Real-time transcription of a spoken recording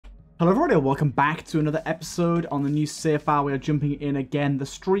Hello everybody, welcome back to another episode on the new save file. We are jumping in again. The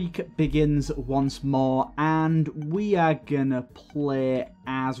streak begins once more, and we are gonna play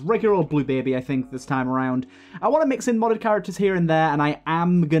as regular old Blue Baby, I think, this time around. I want to mix in modded characters here and there, and I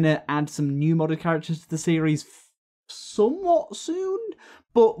am gonna add some new modded characters to the series somewhat soon,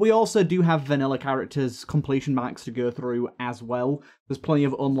 but we also do have vanilla characters completion marks to go through as well. There's plenty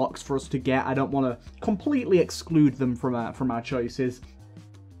of unlocks for us to get. I don't want to completely exclude them from our choices.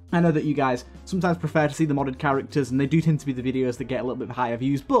 I know that you guys sometimes prefer to see the modded characters, and they do tend to be the videos that get a little bit higher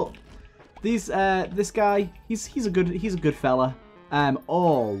views. But these, this guy, he's a good fella.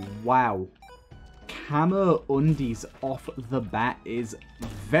 Oh wow, camo undies off the bat is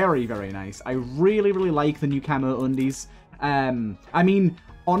very nice. I really like the new camo undies. I mean,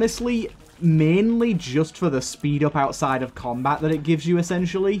 honestly, mainly just for the speed up outside of combat that it gives you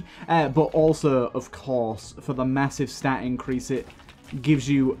essentially, but also of course for the massive stat increase it gives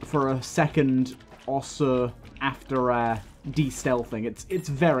you for a second or so after de-stealthing. It's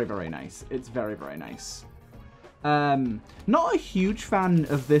very nice. It's very nice. Not a huge fan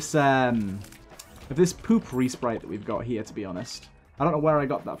of this poop resprite that we've got here, to be honest. I don't know where I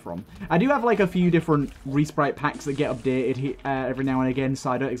got that from. I do have like a few different resprite packs that get updated every now and again,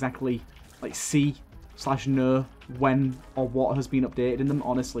 so I don't exactly like see/know when or what has been updated in them.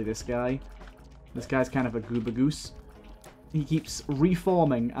 Honestly, this guy's kind of a goober goose. He keeps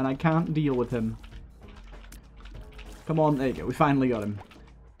reforming, and I can't deal with him. Come on, there you go. We finally got him.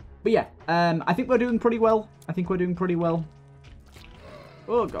 But yeah, I think we're doing pretty well.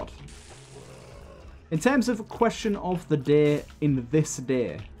 Oh, God. In terms of question of the day in this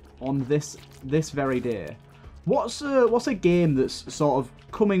day, on this very day, what's a game that's sort of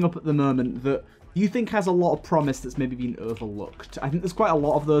coming up at the moment that you think has a lot of promise that's maybe been overlooked? I think there's quite a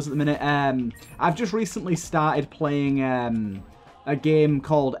lot of those at the minute. I've just recently started playing a game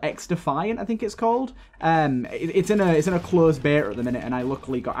called X-Defiant, I think it's called. It's in a closed beta at the minute, and I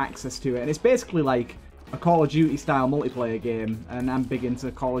luckily got access to it. And it's basically like a Call of Duty style multiplayer game, and I'm big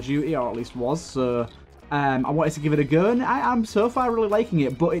into Call of Duty, or at least was. So I wanted to give it a go, and I'm so far really liking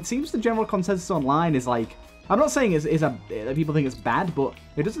it. But it seems the general consensus online is like, I'm not saying that people think it's bad, but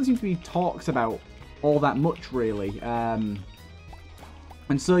it doesn't seem to be talked about all that much, really. And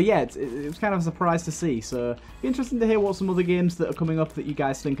so, yeah, it was kind of a surprise to see. So, interesting to hear what some other games that are coming up that you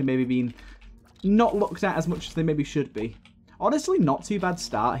guys think are maybe being not looked at as much as they maybe should be. Honestly, not too bad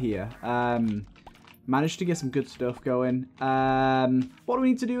start here. Managed to get some good stuff going. What do we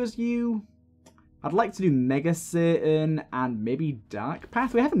need to do as you? I'd like to do Mega Satan and maybe Dark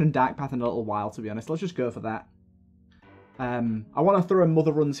Path. We haven't done Dark Path in a little while, to be honest. Let's just go for that. I want to throw in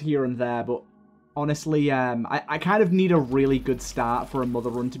mother runs here and there, but honestly, I kind of need a really good start for a mother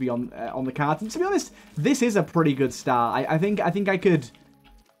run to be on the card. And to be honest, this is a pretty good start. I think I could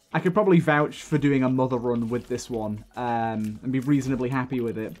probably vouch for doing a mother run with this one and be reasonably happy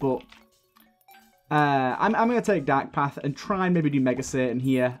with it. But I'm going to take Dark Path and try and maybe do Mega Satan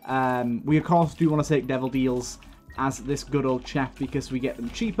here. We, of course, do want to take Devil Deals as this good old chap because we get them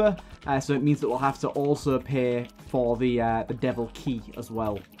cheaper. So it means that we'll have to also pay for the Devil Key as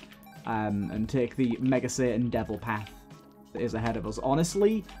well. And take the Mega Satan Devil Path that is ahead of us.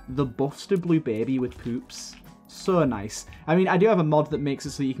 Honestly, the buffs to Blue Baby with poops, so nice. I mean, I do have a mod that makes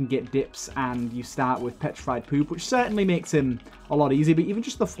it so you can get dips and you start with Petrified Poop, which certainly makes him a lot easier, but even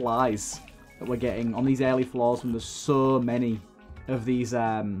just the flies that we're getting on these early floors when there's so many of these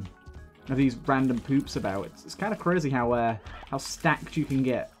random poops about. It's kind of crazy how stacked you can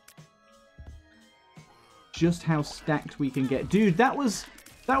get. Just how stacked we can get. Dude, that was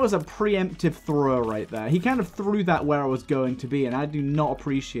a preemptive throw right there. He kind of threw that where I was going to be, and I do not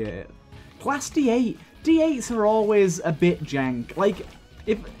appreciate it. Class D8. D8s are always a bit jank. Like,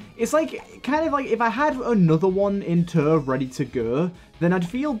 it's like, kind of like, if I had another one in tow ready to go, then I'd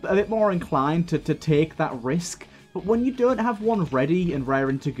feel a bit more inclined to take that risk. But when you don't have one ready and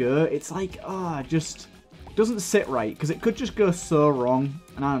raring to go, it's like, it just doesn't sit right, because it could just go so wrong,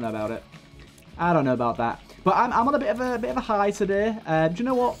 and I don't know about it. I don't know about that. But I'm on a bit of a high today. Do you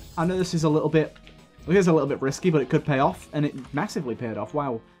know what? I know this is a little bit risky, but it could pay off, and it massively paid off.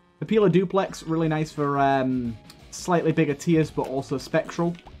 Wow. The Peeler Duplex, really nice for slightly bigger tiers, but also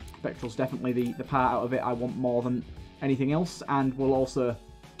Spectral. Spectral's definitely the part out of it I want more than anything else. And we'll also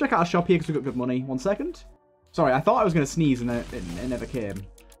check out our shop here because we've got good money. 1 second. Sorry, I thought I was going to sneeze and it never came.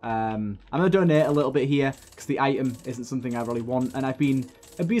 I'm going to donate a little bit here because the item isn't something I really want, and I've been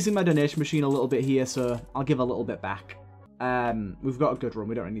abusing my donation machine a little bit here, so I'll give a little bit back. We've got a good run,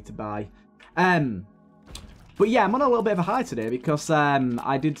 we don't really need to buy. But yeah, I'm on a little bit of a high today because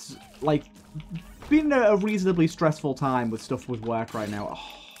I did, like, been a reasonably stressful time with stuff with work right now.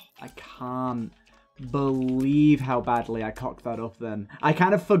 Oh, I can't believe how badly I cocked that up then. I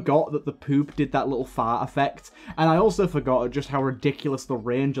kind of forgot that the poop did that little fart effect, and I also forgot just how ridiculous the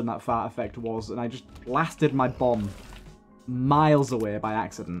range on that fart effect was, and I just blasted my bomb miles away by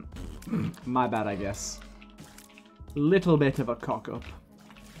accident. My bad, I guess. Little bit of a cock up.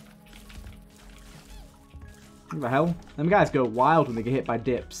 What the hell? Them guys go wild when they get hit by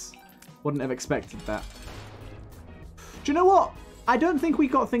dips. Wouldn't have expected that. Do you know what? I don't think we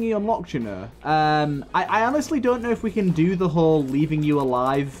got thingy unlocked, you know. I honestly don't know if we can do the whole leaving you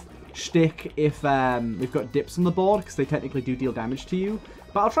alive shtick if we've got dips on the board, because they technically do deal damage to you.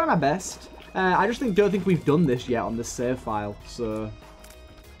 But I'll try my best. I just don't think we've done this yet on this save file, so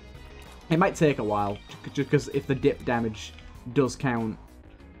it might take a while, just because if the dip damage does count,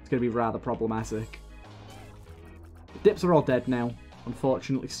 it's going to be rather problematic. The dips are all dead now,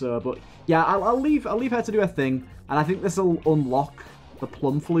 unfortunately so, but yeah, I'll leave her to do her thing, and I think this will unlock the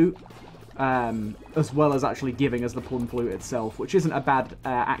plum flute, as well as actually giving us the plum flute itself, which isn't a bad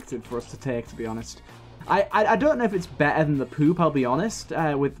active for us to take, to be honest. I don't know if it's better than the poop, I'll be honest,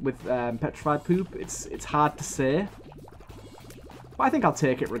 with petrified poop. It's hard to say, but I think I'll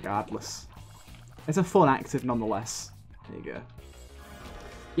take it regardless. It's a fun active nonetheless. There you go.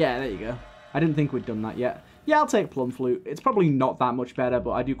 Yeah, there you go. I didn't think we'd done that yet. Yeah, I'll take plum flute. It's probably not that much better,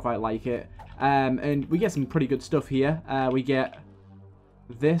 but I do quite like it. And we get some pretty good stuff here. We get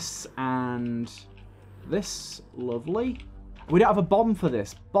this and this. Lovely. We don't have a bomb for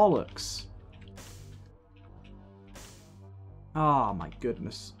this. Bollocks. Oh, my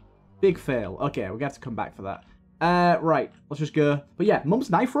goodness. Big fail. Okay, we're going to have to come back for that. Right, let's just go. But yeah, Mum's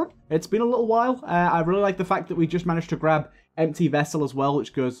Knife Run. It's been a little while. I really like the fact that we just managed to grab Empty Vessel as well,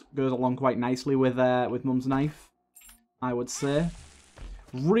 which goes along quite nicely with Mum's Knife, I would say.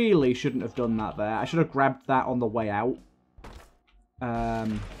 Really shouldn't have done that there. I should have grabbed that on the way out.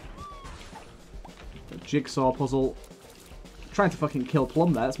 Jigsaw puzzle. Trying to fucking kill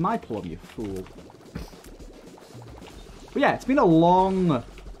Plum there. That's my Plum, you fool. But yeah, it's been a long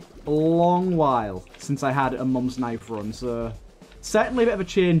while since I had a Mum's Knife Run, so certainly a bit of a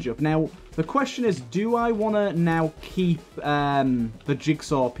change up. Now, the question is, do I want to now keep the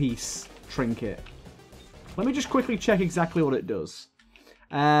jigsaw piece trinket? Let me just quickly check exactly what it does.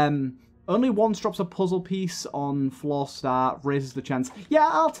 Only once drops a puzzle piece on floor start, raises the chance. Yeah,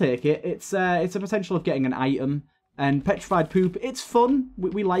 I'll take it. It's a potential of getting an item. And Petrified Poop, it's fun.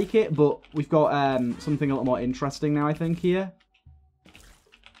 We like it, but we've got something a little more interesting now, I think, here.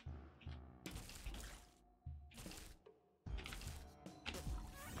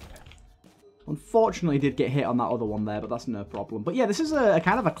 Unfortunately, did get hit on that other one there, but that's no problem. But yeah, this is a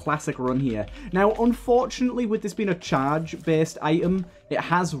kind of a classic run here. Now, unfortunately, with this being a charge-based item, it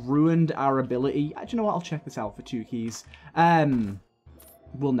has ruined our ability. Do you know what? I'll check this out for 2 keys.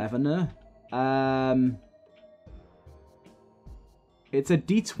 We'll never know. It's a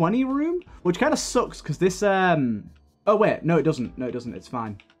D20 room, which kind of sucks because this... Oh, wait. No, it doesn't. No, it doesn't. It's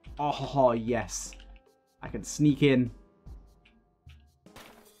fine. Oh, yes. I can sneak in.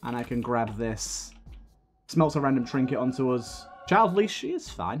 And I can grab this. Smelts a random trinket onto us. Child leash, she is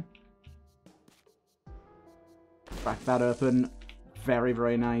fine. Crack that open. Very,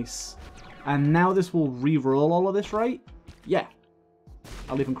 very nice. And now this will re-roll all of this, right? Yeah.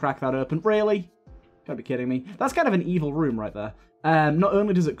 I'll even crack that open. Really? Gotta be kidding me. That's kind of an evil room right there. Not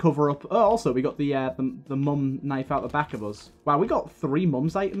only does it cover up... Oh, also, we got the mum knife out the back of us. Wow, we got 3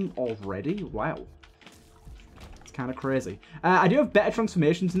 mums items already? Wow. Kind of crazy. I do have better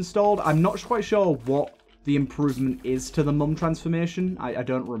transformations installed. I'm not quite sure what the improvement is to the mum transformation. I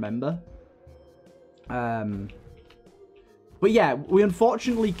don't remember. But yeah, we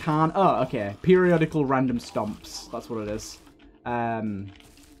unfortunately can't... Oh, okay. Periodical random stomps. That's what it is. I'm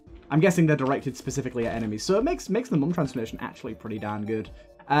guessing they're directed specifically at enemies. So it makes the mum transformation actually pretty darn good.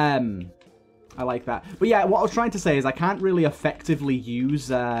 I like that. But yeah, what I was trying to say is I can't really effectively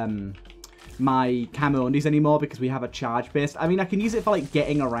use... my camo undies anymore because we have a charge based. I mean, I can use it for like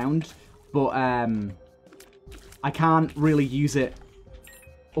getting around, but I can't really use it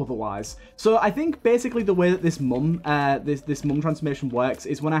otherwise. So I think basically the way that this mum transformation works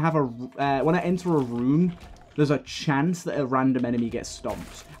is when I have when I enter a room, there's a chance that a random enemy gets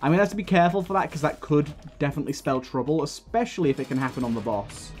stomped. I'm gonna have to be careful for that because that could definitely spell trouble, especially if it can happen on the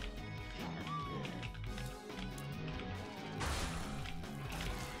boss.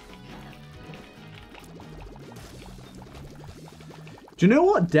 Do you know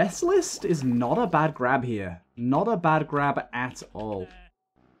what? Death's List is not a bad grab here. Not a bad grab at all.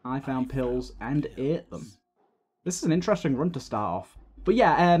 I found pills and ate them. This is an interesting run to start off. But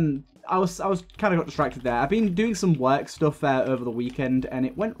yeah, I was kind of got distracted there. I've been doing some work stuff over the weekend, and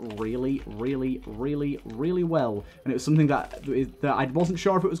it went really, really, really, really well. And it was something that I wasn't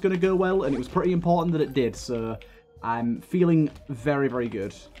sure if it was going to go well, and it was pretty important that it did. So I'm feeling very, very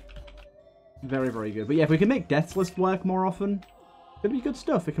good. Very, very good. But yeah, if we can make Death's List work more often, it'll be good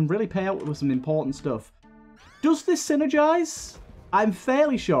stuff. It can really pay out with some important stuff. Does this synergize? I'm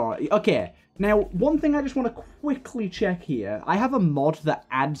fairly sure. Okay. Now, one thing I just want to quickly check here. I have a mod that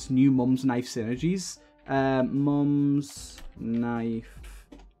adds new Mum's Knife synergies. Mum's Knife.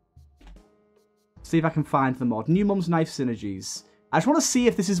 See if I can find the mod. New Mum's Knife synergies. I just want to see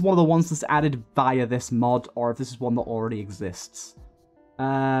if this is one of the ones that's added via this mod, or if this is one that already exists.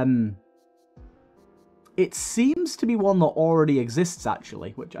 It seems to be one that already exists,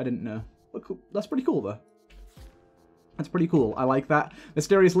 actually, which I didn't know. But cool. That's pretty cool, though. That's pretty cool. I like that.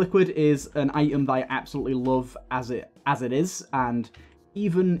 Mysterious Liquid is an item that I absolutely love as it is, and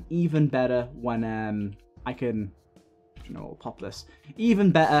even better when I can, you know, I'll pop this.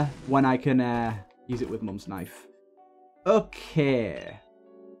 Even better when I can use it with Mum's Knife. Okay.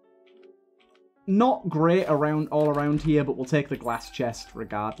 Not great all around here, but we'll take the glass chest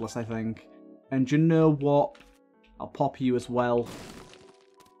regardless, I think. And you know what? I'll pop you as well.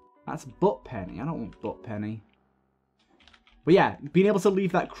 That's Butt Penny. I don't want Butt Penny. But yeah, being able to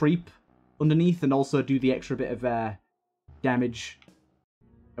leave that creep underneath and also do the extra bit of damage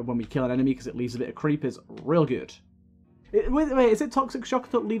when we kill an enemy because it leaves a bit of creep is real good. Wait, is it Toxic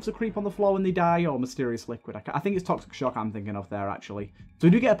Shock that leaves a creep on the floor when they die, or Mysterious Liquid? I think it's Toxic Shock I'm thinking of there, actually. So we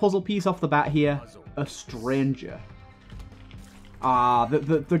do get a puzzle piece off the bat here. A Stranger. Ah,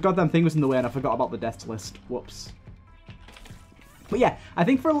 the goddamn thing was in the way and I forgot about the Death's List. Whoops. But yeah, I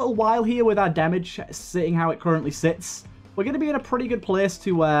think for a little while here with our damage sitting how it currently sits, we're going to be in a pretty good place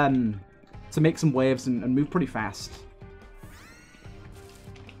to make some waves and move pretty fast.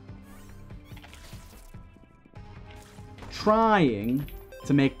 Trying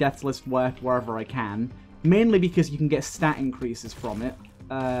to make Death's List work wherever I can, mainly because you can get stat increases from it.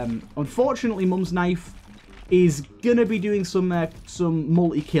 Unfortunately, Mum's Knife is going to be doing some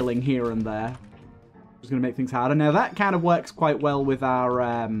multi-killing here and there. It's going to make things harder. Now, that kind of works quite well with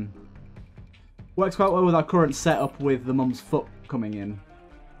our... current setup with the Mum's Foot coming in.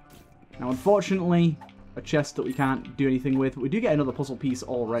 Now, unfortunately, a chest that we can't do anything with. But we do get another puzzle piece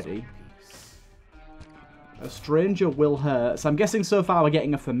already. A Stranger will hurt. So I'm guessing so far we're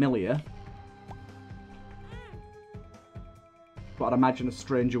getting a familiar. What I'd imagine a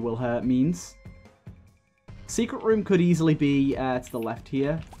Stranger will hurt means. Secret room could easily be to the left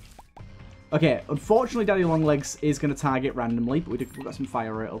here. Okay, unfortunately, Daddy Longlegs is going to target randomly, but we've got some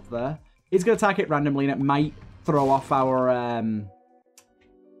fire rate up there. It's going to target randomly, and it might throw off our...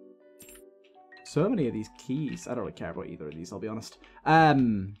 So many of these keys. I don't really care about either of these, I'll be honest.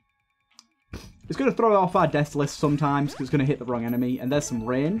 It's going to throw off our Death List sometimes, because it's going to hit the wrong enemy. And there's some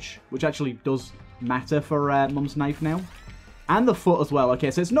range, which actually does matter for Mum's Knife now. And the foot as well.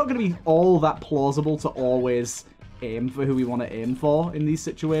 Okay, so it's not going to be all that plausible to always aim for who we want to aim for in these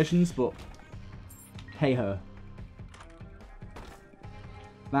situations, but hey-ho.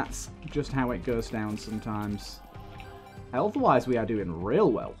 That's just how it goes down sometimes. Health-wise, we are doing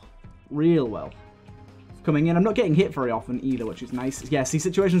real well. Real well. Coming in, I'm not getting hit very often either, which is nice. Yeah, see,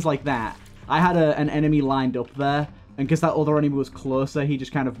 situations like that. I had an enemy lined up there, and because that other enemy was closer, he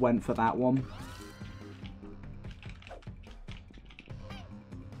just kind of went for that one.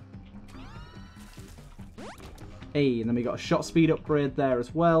 Hey, and then we got a shot speed upgrade there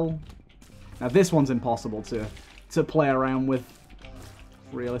as well. Now, this one's impossible to play around with.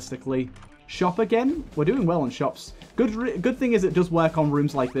 Realistically. Shop again? We're doing well on shops. Good thing is it does work on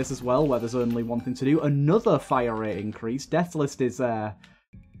rooms like this as well, where there's only one thing to do. Another fire rate increase. Death List is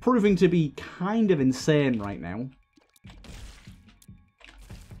proving to be kind of insane right now.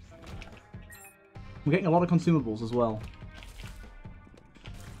 We're getting a lot of consumables as well.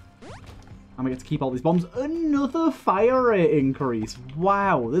 And we get to keep all these bombs. Another fire rate increase.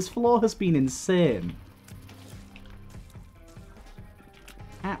 Wow, this floor has been insane.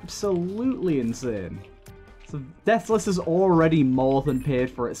 Absolutely insane. So Death List has already more than paid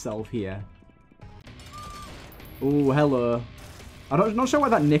for itself here. Oh, hello. I'm not sure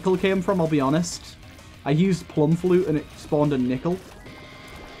where that nickel came from, I'll be honest. I used Plum Flute and it spawned a nickel.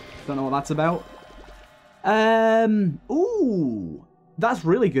 Don't know what that's about. Ooh. That's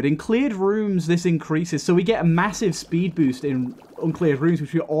really good. In cleared rooms, this increases. So we get a massive speed boost in uncleared rooms,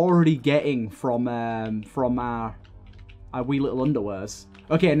 which we're already getting from our wee little underwears.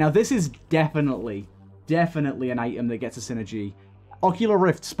 Okay, now this is definitely an item that gets a synergy. Ocular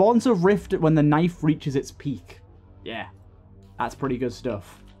Rift. Spawns a rift when the knife reaches its peak. Yeah. That's pretty good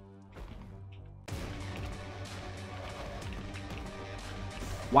stuff.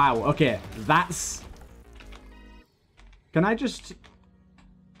 Wow, okay. That's... Can I just...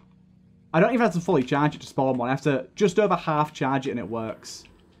 I don't even have to fully charge it to spawn one. I have to just over half charge it and it works.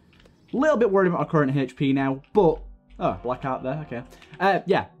 A little bit worried about our current HP now, but... Oh, black art there, okay.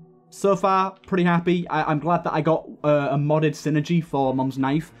 Yeah, so far, pretty happy. I'm glad that I got a modded synergy for Mum's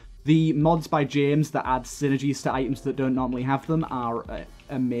Knife. The mods by James that add synergies to items that don't normally have them are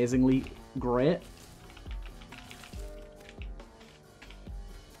amazingly great.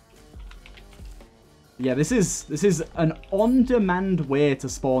 Yeah, this is an on-demand way to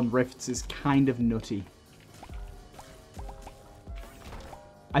spawn rifts is kind of nutty.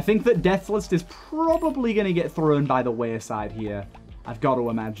 I think that Deathlist is probably going to get thrown by the wayside here. I've got to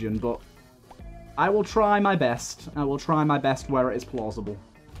imagine, but I will try my best. I will try my best where it is plausible.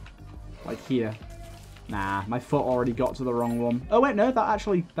 Like here. Nah, my foot already got to the wrong one. Oh wait, no, that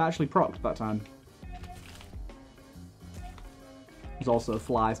actually procced that time. There's also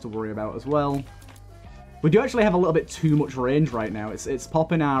flies to worry about as well. We do actually have a little bit too much range right now. It's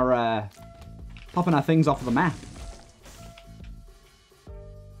popping our things off the map.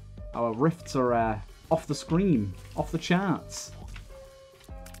 Our rifts are off the screen, off the charts.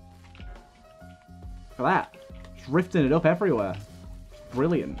 Look at that. Just rifting it up everywhere.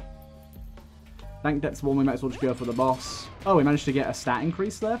 Brilliant. Thank Dex one, we might as well just go for the boss. Oh, we managed to get a stat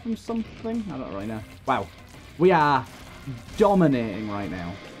increase there from something? I don't really know. Wow. We are dominating right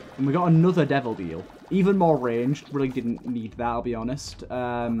now. And we got another devil deal. Even more range. Really didn't need that, I'll be honest.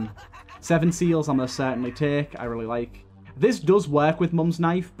 7 seals I'm going to certainly take. I really like. This does work with Mum's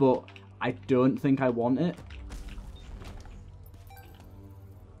Knife, but I don't think I want it.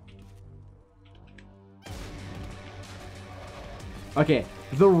 Okay,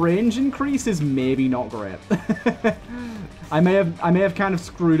 the range increase is maybe not great. I may have kind of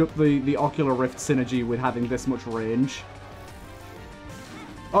screwed up the Ocular Rift synergy with having this much range.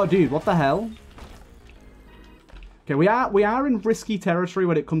 Oh, dude, what the hell? Okay, we are in risky territory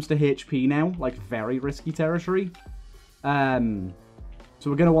when it comes to HP now, like very risky territory. So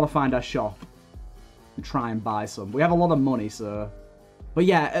we're gonna want to find our shop and try and buy some. We have a lot of money, so. But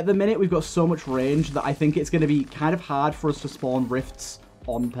yeah, at the minute we've got so much range that I think it's going to be kind of hard for us to spawn rifts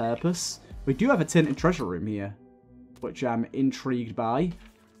on purpose. We do have a tinted treasure room here, which I'm intrigued by.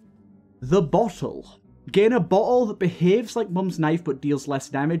 The bottle. Gain a bottle that behaves like Mum's Knife but deals less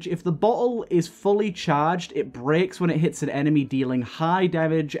damage. If the bottle is fully charged, it breaks when it hits an enemy, dealing high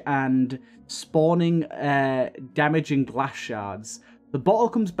damage and spawning damaging glass shards. The bottle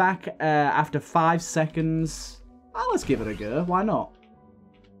comes back after 5 seconds. Oh, let's give it a go. Why not?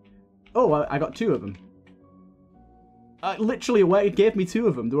 Oh, I got 2 of them. Literally, it gave me 2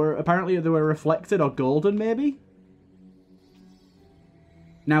 of them. Apparently they were reflected or golden, maybe?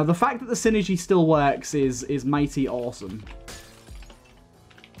 Now, the fact that the synergy still works is mighty awesome.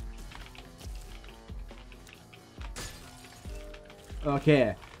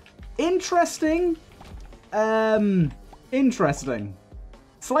 Okay. Interesting. Interesting.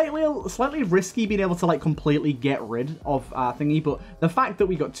 Slightly risky being able to, like, completely get rid of our thingy, but the fact that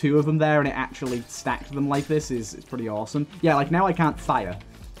we got 2 of them there and it actually stacked them like this is pretty awesome. Yeah, like, now I can't fire.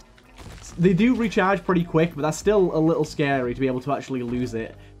 They do recharge pretty quick, but that's still a little scary to be able to actually lose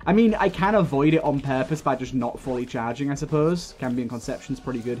it. I mean, I can avoid it on purpose by just not fully charging, I suppose. Cambion Conception's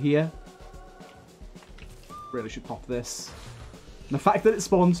pretty good here. Really should pop this. And the fact that it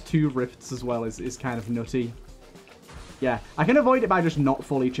spawns 2 rifts as well is kind of nutty. Yeah, I can avoid it by just not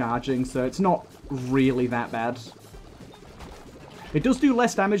fully charging, so it's not really that bad. It does do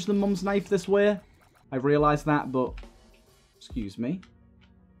less damage than Mum's Knife this way. I realised that, but... Excuse me.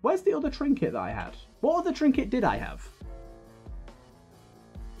 Where's the other trinket that I had? What other trinket did I have?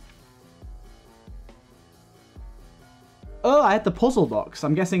 Oh, I had the puzzle box.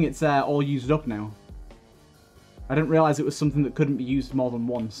 I'm guessing it's all used up now. I didn't realise it was something that couldn't be used more than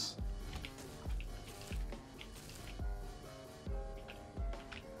once.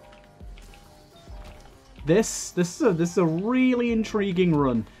 This is a really intriguing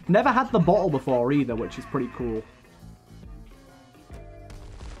run. Never had the bottle before either, which is pretty cool.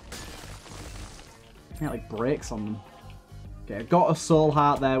 Yeah, like breaks on them. Okay, I've got a soul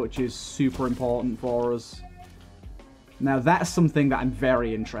heart there, which is super important for us. Now that's something that I'm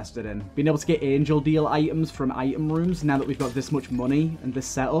very interested in. Being able to get angel deal items from item rooms now that we've got this much money and this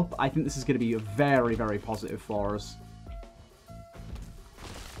setup, I think this is going to be very, very positive for us.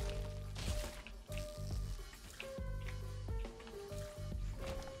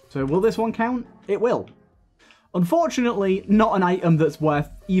 So will this one count? It will. Unfortunately, not an item that's worth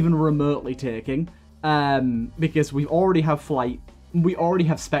even remotely taking. Because we already have Flight, we already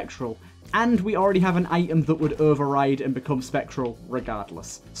have Spectral, and we already have an item that would override and become Spectral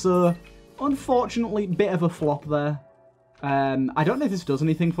regardless. So, unfortunately, bit of a flop there. I don't know if this does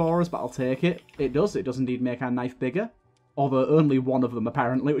anything for us, but I'll take it. It does. It does indeed make our knife bigger. Although only one of them,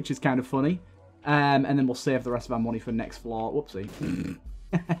 apparently, which is kind of funny. And then we'll save the rest of our money for next floor. Whoopsie.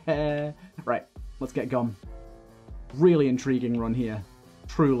 Right, let's get gone. Really intriguing run here.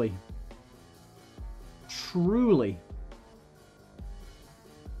 Truly. Truly.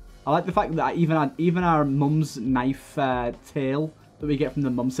 I like the fact that even our mum's knife tail that we get from the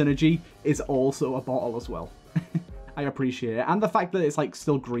mum synergy is also a bottle as well. I appreciate it. And the fact that it's like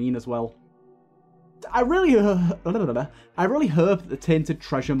still green as well. I really hope that the Tainted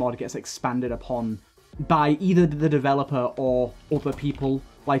Treasure mod gets expanded upon by either the developer or other people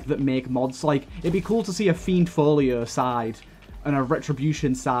like that make mods. Like, it'd be cool to see a Fiend Folio side and a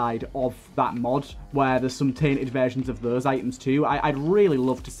Retribution side of that mod where there's some tainted versions of those items too. I'd really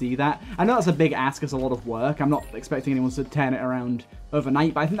love to see that. I know that's a big ask, it's a lot of work. I'm not expecting anyone to turn it around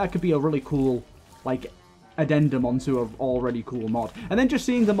overnight, but I think that could be a really cool, like, addendum onto an already cool mod. And then just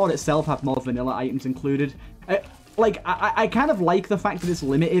seeing the mod itself have more vanilla items included. I kind of like the fact that it's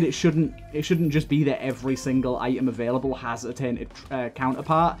limited. It shouldn't just be that every single item available has a tainted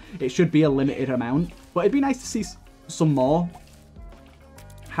counterpart. It should be a limited amount. But it'd be nice to see some more.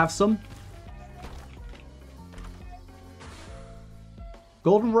 Have some.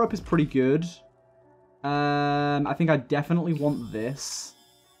 Golden Rope is pretty good. I think I definitely want this.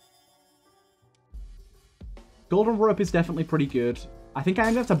 Golden Rope is definitely pretty good. I think I'm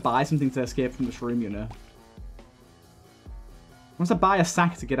going to have to buy something to escape from this room, you know. I want to buy a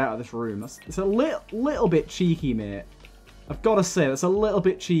sack to get out of this room. It's a little bit cheeky, mate. I've got to say, that's a little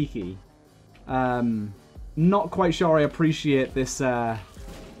bit cheeky. Not quite sure I appreciate this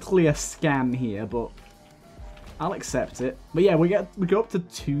clear scam here, but I'll accept it. But yeah, we go up to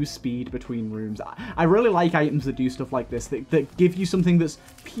 2 speed between rooms. I really like items that do stuff like this, that give you something that's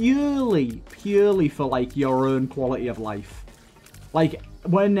purely for like your own quality of life. Like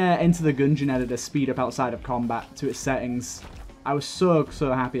when Enter the Gungeon added a speed up outside of combat to its settings, I was so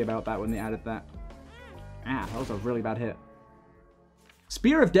happy about that when they added that. Ah, that was a really bad hit.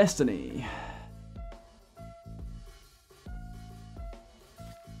 Spear of Destiny.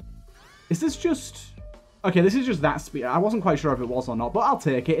 Is this just... Okay, this is just that spear. I wasn't quite sure if it was or not, but I'll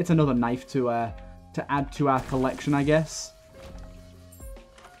take it. It's another knife to add to our collection, I guess.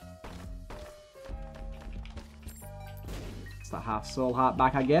 It's that half soul heart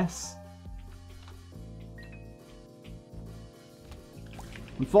back, I guess.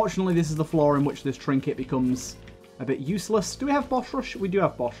 Unfortunately, this is the floor in which this trinket becomes a bit useless. Do we have boss rush? We do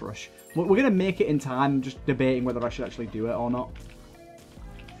have boss rush. We're going to make it in time, just debating whether I should actually do it or not.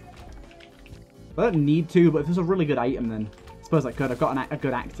 I don't need to, but if there's a really good item, then I suppose I could. I've got a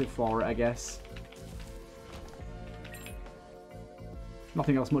good active for it, I guess.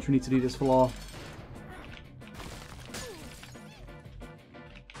 Nothing else much we need to do this floor.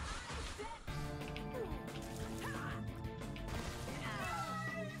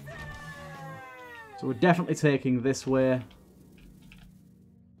 So we're definitely taking this way.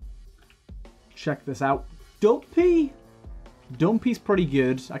 Check this out. Dumpy? Dumpy's pretty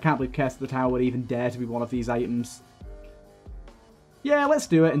good. I can't believe Curse of the Tower would even dare to be one of these items. Yeah, let's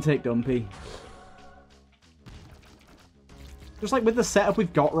do it and take Dumpy. Just like with the setup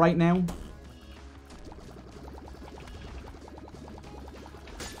we've got right now.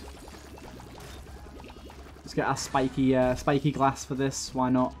 Let's get our spiky glass for this. Why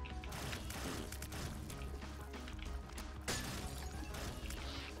not?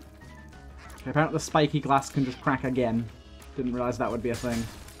 Okay, apparently the spiky glass can just crack again. Didn't realise that would be a thing.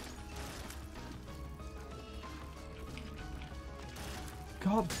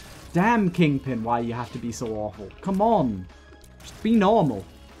 God damn, Kingpin, why you have to be so awful. Come on. Just be normal.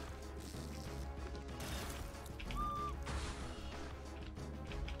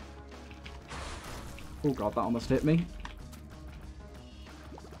 Oh god, that almost hit me.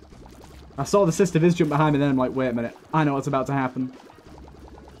 I saw the Sister Viz jump behind me, then I'm like, wait a minute. I know what's about to happen.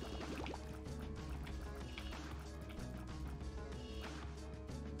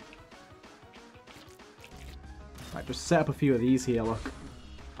 Right, just set up a few of these here, look.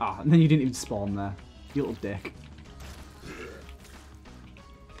 Ah, and then you didn't even spawn there. You little dick.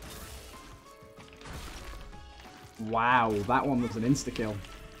 Wow, that one was an insta-kill.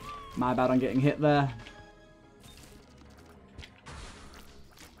 My bad on getting hit there.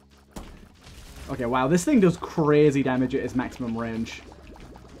 Okay, wow, this thing does crazy damage at its maximum range.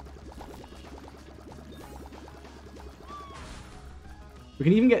 We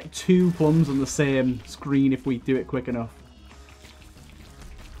can even get 2 plums on the same screen if we do it quick enough.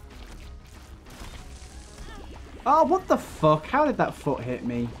 Oh, what the fuck? How did that foot hit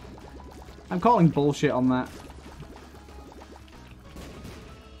me? I'm calling bullshit on that.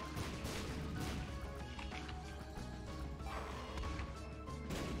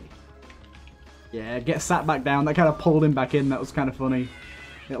 Yeah, get sat back down. That kind of pulled him back in. That was kind of funny.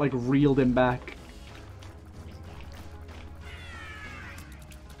 It, like, reeled him back.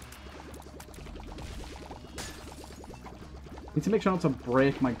 Need to make sure not to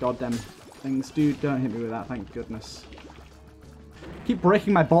break my goddamn things. Dude, don't hit me with that, thank goodness. Keep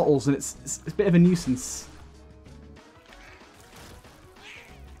breaking my bottles and it's a bit of a nuisance.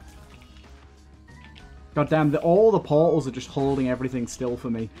 Goddamn, all the portals are just holding everything still for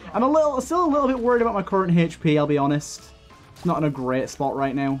me. I'm still a little bit worried about my current HP, I'll be honest. It's not in a great spot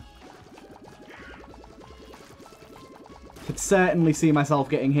right now. Could certainly see myself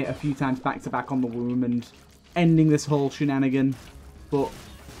getting hit a few times back to back on the womb and ending this whole shenanigan. But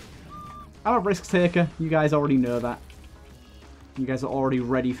I'm a risk taker. You guys already know that. You guys are already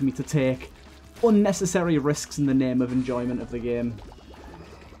ready for me to take unnecessary risks in the name of enjoyment of the game.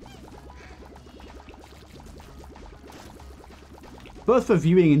 Both for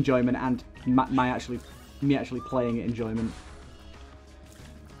viewing enjoyment and me actually playing it enjoyment.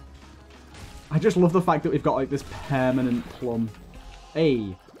 I just love the fact that we've got like this permanent plum.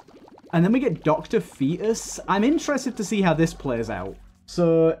 Hey. And then we get Dr. Fetus. I'm interested to see how this plays out.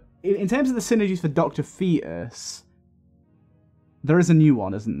 So, in terms of the synergies for Dr. Fetus, there is a new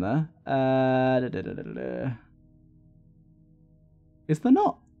one, isn't there? Is there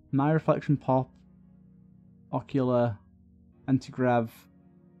not? My Reflection Pop, Ocular, Anti-Grav.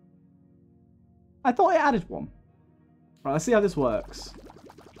 I thought it added one. Right, let's see how this works.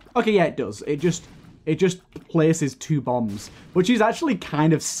 Okay, yeah, it does. It just places 2 bombs, which is actually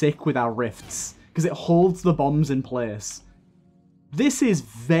kind of sick with our rifts, because it holds the bombs in place. This is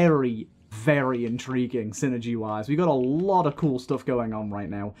very, very intriguing synergy-wise. We've got a lot of cool stuff going on right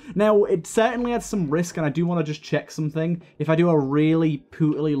now. Now, it certainly adds some risk, and I do want to just check something. If I do a really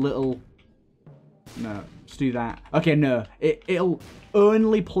pootly little... No, just do that. Okay, no. It'll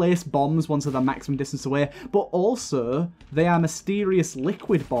only place bombs once they're the maximum distance away, but also they are mysterious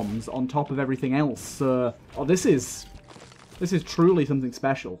liquid bombs on top of everything else. So, oh, this is truly something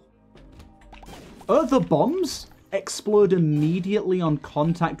special. Oh, the bombs explode immediately on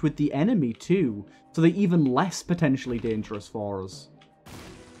contact with the enemy too, so they're even less potentially dangerous for us.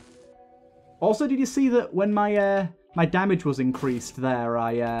 Also, did you see that when my my damage was increased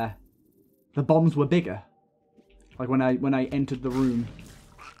there, the bombs were bigger? Like when I entered the room.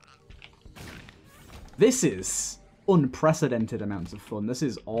 This is unprecedented amounts of fun. This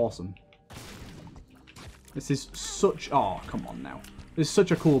is awesome. This is such... Oh, come on now. This is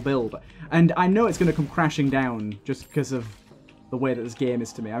such a cool build. And I know it's going to come crashing down just because of the way that this game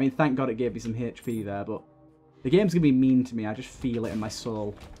is to me. I mean, thank God it gave me some HP there, but the game's going to be mean to me. I just feel it in my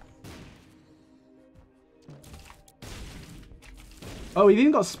soul. Oh, we've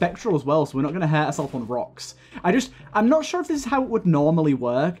even got Spectral as well, so we're not going to hurt ourselves on rocks. I'm not sure if this is how it would normally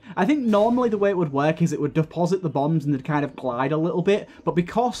work. I think normally the way it would work is it would deposit the bombs and they'd kind of glide a little bit. But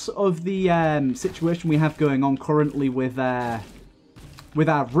because of the situation we have going on currently with our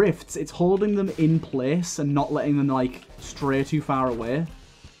rifts, it's holding them in place and not letting them, like, stray too far away.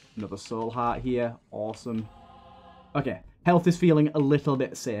 Another soul heart here. Awesome. Okay, health is feeling a little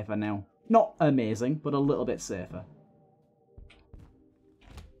bit safer now. Not amazing, but a little bit safer.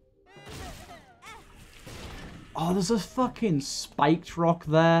 Oh, there's a fucking spiked rock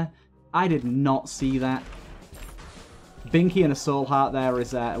there. I did not see that. Binky and a soul heart there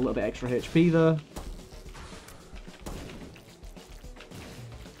is a little bit extra HP though.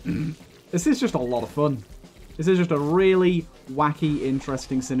 This is just a lot of fun. This is just a really wacky,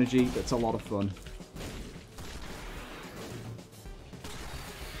 interesting synergy that's a lot of fun.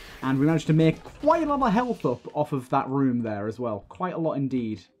 And we managed to make quite a lot of health up off of that room there as well. Quite a lot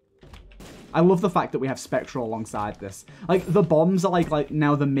indeed. I love the fact that we have Spectral alongside this. Like, the bombs are like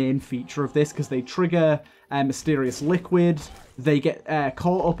now the main feature of this because they trigger mysterious liquid. They get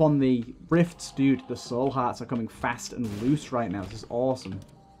caught up on the rifts. Dude, the soul hearts are coming fast and loose right now. This is awesome.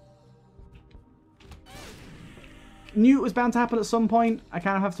 Knew it was bound to happen at some point. I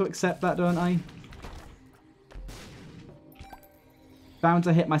kind of have to accept that, don't I? Bound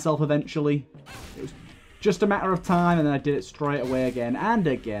to hit myself eventually. It was just a matter of time, and then I did it straight away again and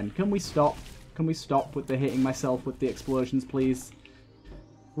again. Can we stop? Can we stop with the hitting myself with the explosions, please?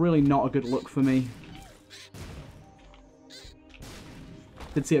 Really not a good look for me.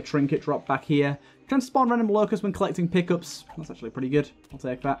 Did see a trinket drop back here. Chance to spawn random locusts when collecting pickups. That's actually pretty good. I'll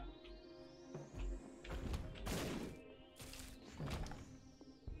take that.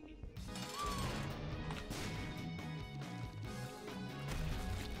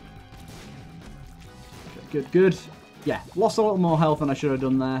 Good, good. Yeah, lost a little more health than I should have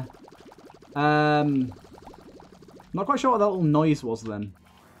done there. Not quite sure what that little noise was then.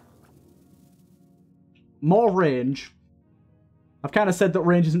 More range. I've kind of said that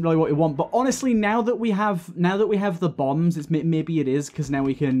range isn't really what we want, but honestly, now that we have the bombs, maybe it is, because now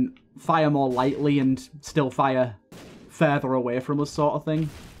we can fire more lightly and still fire further away from us, sort of thing.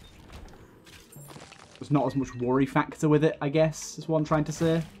 There's not as much worry factor with it, I guess, is what I'm trying to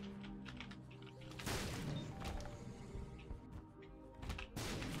say.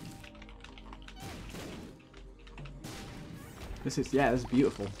 This is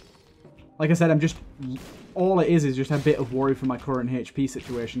beautiful. Like I said, all it is just a bit of worry for my current HP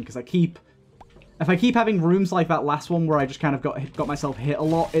situation, because if I keep having rooms like that last one where I just kind of got myself hit a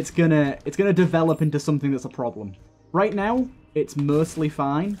lot, it's gonna develop into something that's a problem. Right now, it's mostly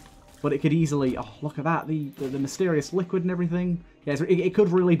fine, but it could easily, oh, look at that, the mysterious liquid and everything. Yeah, so it could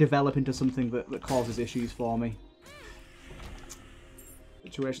really develop into something that causes issues for me.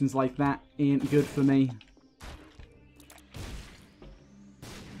 Situations like that ain't good for me.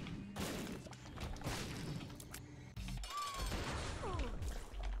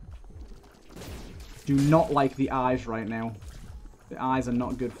 Do not like the eyes right now. The eyes are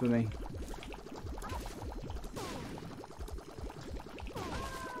not good for me.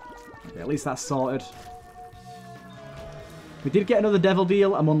 Okay, at least that's sorted. We did get another devil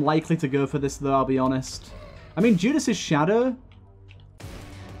deal. I'm unlikely to go for this though, I'll be honest. I mean, Judas's shadow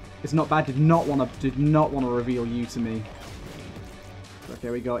is not bad. Did not want to reveal you to me.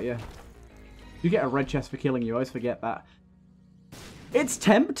 Okay, we got you. You get a red chest for killing you. I always forget that. It's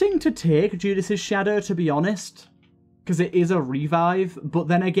tempting to take Judas's shadow, to be honest, because it is a revive, but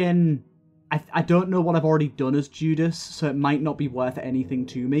then again, I don't know what I've already done as Judas, so it might not be worth anything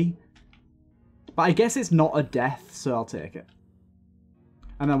to me. But I guess it's not a death, so I'll take it.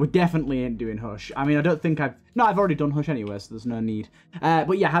 And then we definitely ain't doing Hush. I mean, I don't think I've already done Hush anyway, so there's no need.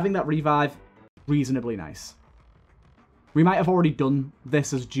 But yeah, having that revive, reasonably nice. We might have already done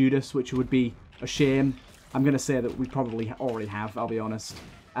this as Judas, which would be a shame. I'm going to say that we probably already have, I'll be honest.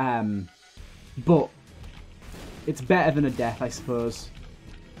 But it's better than a death, I suppose.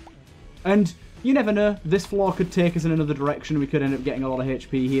 And you never know. This floor could take us in another direction. We could end up getting a lot of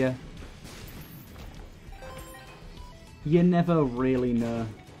HP here. You never really know.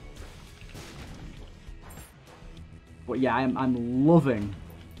 But yeah, I'm loving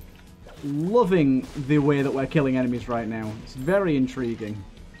the way that we're killing enemies right now. It's very intriguing.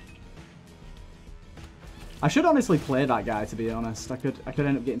 I should honestly play that guy, to be honest. I could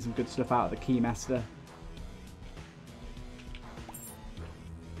end up getting some good stuff out of the Keymaster.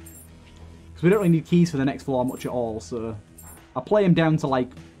 Because we don't really need keys for the next floor much at all, so I'll play him down to like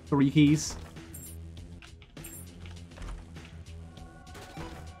 3 keys.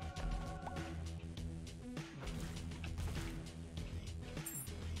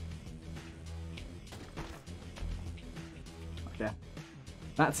 Okay.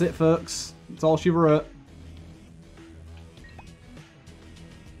 That's it, folks. That's all she wrote.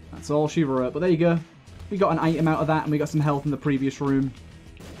 That's all she wrote. But there you go. We got an item out of that, and we got some health in the previous room.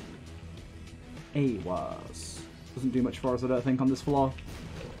 AWAS. Doesn't do much for us, I don't think, on this floor.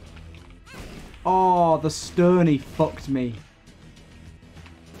 Oh, the Stony fucked me.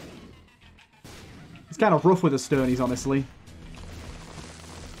 It's kind of rough with the Stonies, honestly.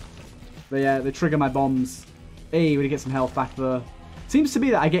 They trigger my bombs. Hey, we get some health back there. Seems to be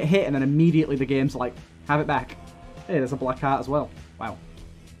that I get hit, and then immediately the game's like, have it back. Hey, there's a black heart as well. Wow.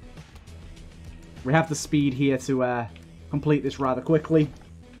 We have the speed here to complete this rather quickly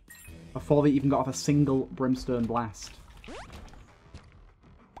before they even got off a single brimstone blast.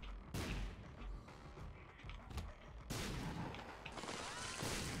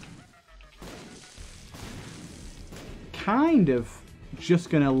 Kind of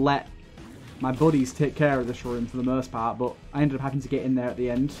just going to let my buddies take care of this room for the most part, but I ended up having to get in there at the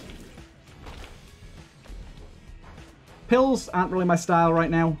end. Pills aren't really my style right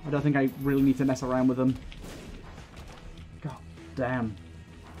now. I don't think I really need to mess around with them. God damn.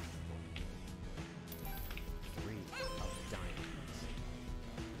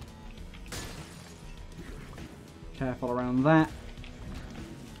 Careful around that.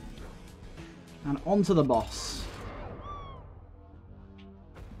 And on to the boss.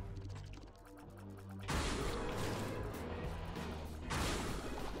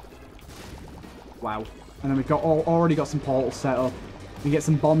 Wow. And then we've got already got some portals set up. We get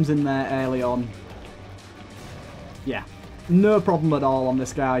some bombs in there early on. Yeah, no problem at all on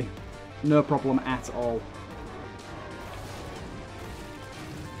this guy. No problem at all.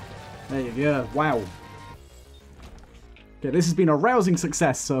 There you go. Wow. Okay, this has been a rousing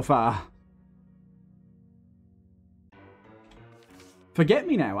success so far. Forget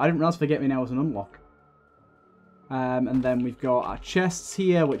Me Now. I didn't realize Forget Me Now was an unlock. And then we've got our chests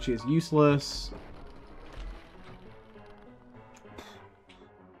here, which is useless.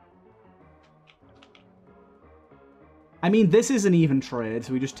 I mean, this is an even trade,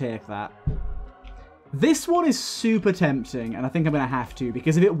 so we just take that. This one is super tempting, and I think I'm going to have to,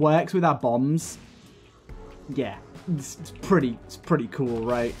 because if it works with our bombs, yeah, it's pretty cool,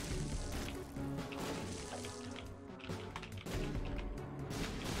 right?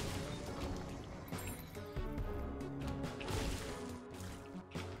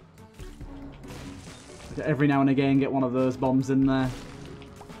 Every now and again, get one of those bombs in there.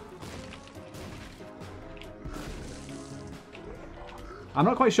 I'm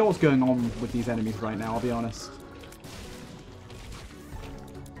not quite sure what's going on with these enemies right now, I'll be honest.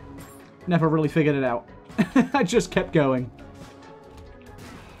 Never really figured it out. I just kept going.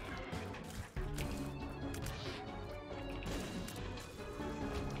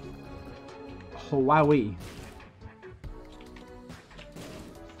 Oh, wowee.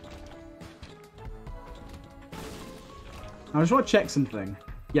 I just want to check something.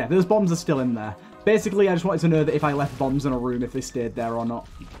 Yeah, those bombs are still in there. Basically, I just wanted to know that if I left bombs in a room, if they stayed there or not.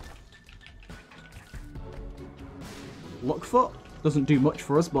 Luckfoot doesn't do much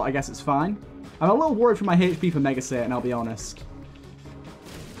for us, but I guess it's fine. I'm a little worried for my HP for Mega Satan, I'll be honest.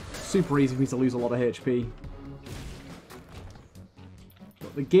 Super easy for me to lose a lot of HP.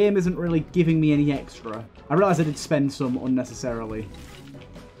 But the game isn't really giving me any extra. I realise I did spend some unnecessarily.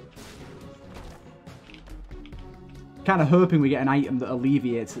 Kind of hoping we get an item that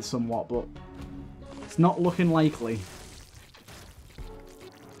alleviates it somewhat, but it's not looking likely.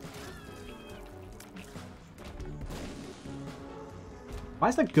 Why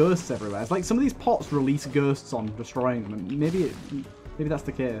is there ghosts everywhere? It's like some of these pots release ghosts on destroying them, and maybe that's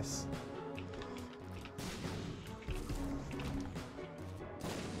the case.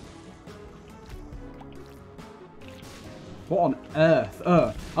 What on earth?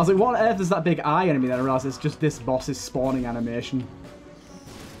 I was like, what on earth is that big eye enemy? Then I realised it's just this boss's spawning animation.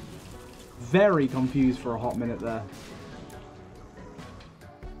 Very confused for a hot minute there.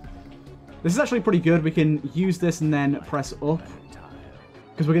 This is actually pretty good. We can use this and then press up,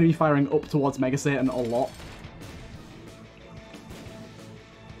 because we're going to be firing up towards Mega Satan a lot.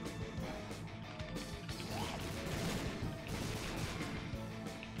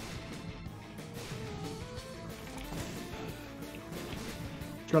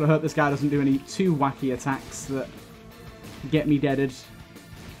 Gotta hope this guy doesn't do any too wacky attacks that get me deaded.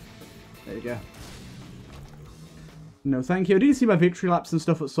 There you go. No, thank you. I did see my victory laps and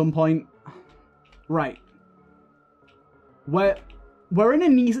stuff at some point. Right. We're in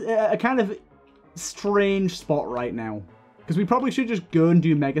a kind of strange spot right now. Because we probably should just go and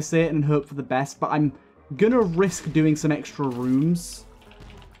do Mega Satan and hope for the best, but I'm gonna risk doing some extra rooms.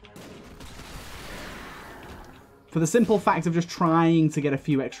 For the simple fact of just trying to get a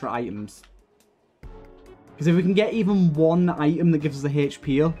few extra items. Because if we can get even one item that gives us a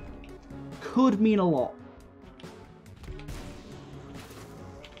HP up, could mean a lot.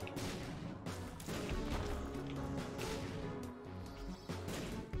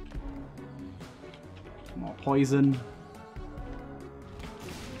 More poison.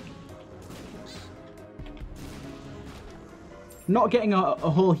 Not getting a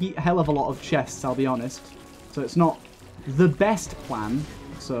whole hell of a lot of chests, I'll be honest. So it's not the best plan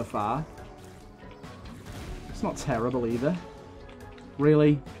so far. It's not terrible either.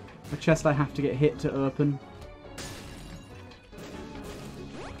 Really? A chest I have to get hit to open?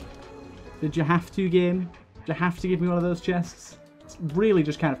 Did you have to, game? Did you have to give me one of those chests? It's really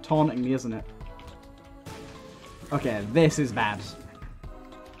just kind of taunting me, isn't it? Okay, this is bad.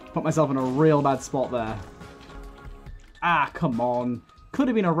 Put myself in a real bad spot there. Ah, come on. Could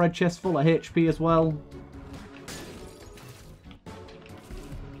have been a red chest full of HP as well.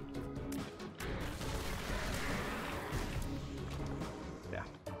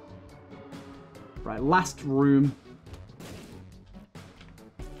 Right, last room.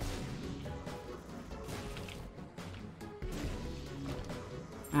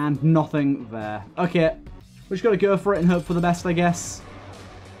 And nothing there. Okay, we just gotta go for it and hope for the best, I guess.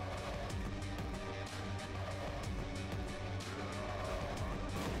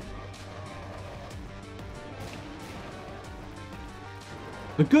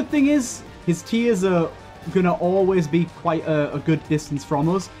 The good thing is, his tears are gonna always be quite a good distance from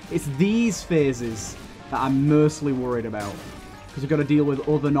us. It's these phases that I'm mercilessly worried about. Because I've got to deal with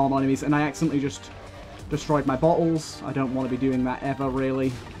other normal enemies, and I accidentally just destroyed my bottles. I don't want to be doing that ever,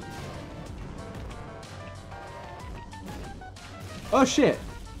 really. Oh, shit.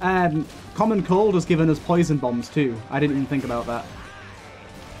 Common Cold has given us poison bombs, too. I didn't even think about that.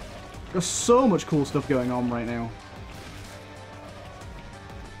 There's so much cool stuff going on right now.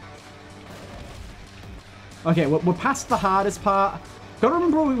 Okay, we're past the hardest part. Gotta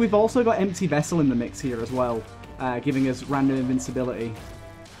remember, we've also got Empty Vessel in the mix here as well, giving us random invincibility.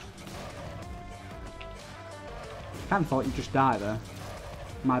 Kinda thought you'd just die there.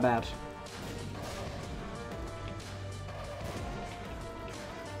 My bad.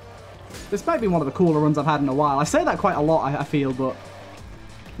 This might be one of the cooler runs I've had in a while. I say that quite a lot, I feel, but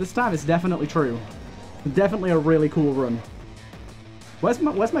this time it's definitely true. Definitely a really cool run. Where's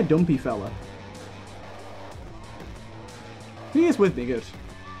my dumpy fella? He is with me, good.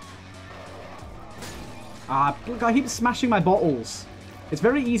 Ah, look, I keep smashing my bottles. It's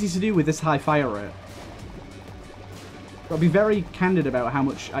very easy to do with this high fire rate. I'll be very candid about how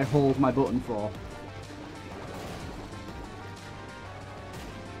much I hold my button for.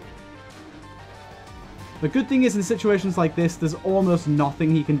 The good thing is, in situations like this, there's almost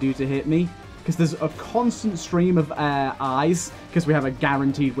nothing he can do to hit me, because there's a constant stream of eyes, because we have a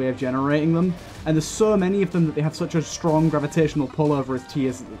guaranteed way of generating them, and there's so many of them that they have such a strong gravitational pull over his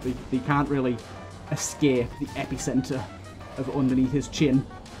tears that they can't really escape the epicenter of underneath his chin.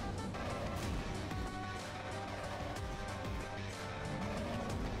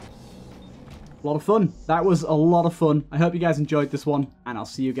 A lot of fun. That was a lot of fun. I hope you guys enjoyed this one, and I'll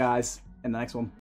see you guys in the next one.